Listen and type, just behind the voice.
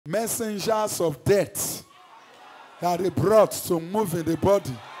messengers of death that they brought to move in the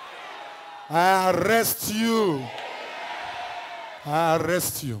body. I arrest you. I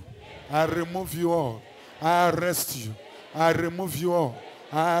arrest you. I remove you all. I arrest you. I remove you all.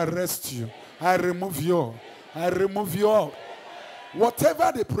 I arrest you. I remove you all. I remove you all.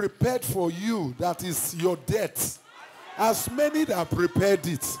 Whatever they prepared for you that is your death, as many that prepared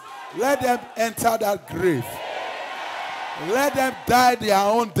it, let them enter that grave. Let them die their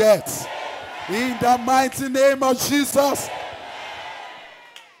own death. In the mighty name of Jesus.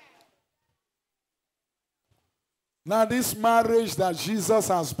 Now this marriage that Jesus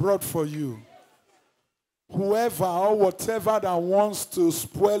has brought for you, whoever or whatever that wants to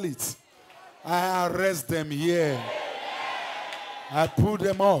spoil it, I arrest them here. I pull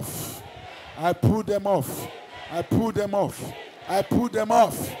them off. I pull them off. I pull them off. I pull them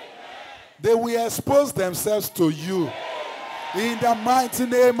off. They will expose themselves to you. In the mighty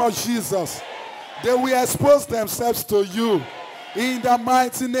name of Jesus. They will expose themselves to you. In the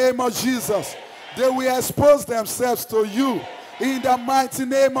mighty name of Jesus. They will expose themselves to you. In the mighty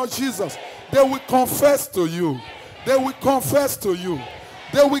name of Jesus. They will confess to you. They will confess to you.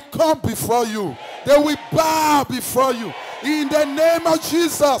 They will come before you. They will bow before you. In the name of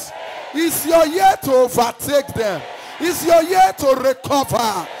Jesus. It's your year to overtake them. It's your year to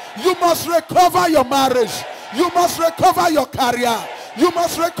recover. You must recover your marriage. You must recover your career. You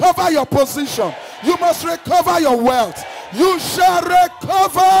must recover your position. You must recover your wealth. You shall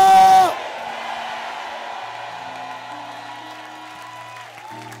recover.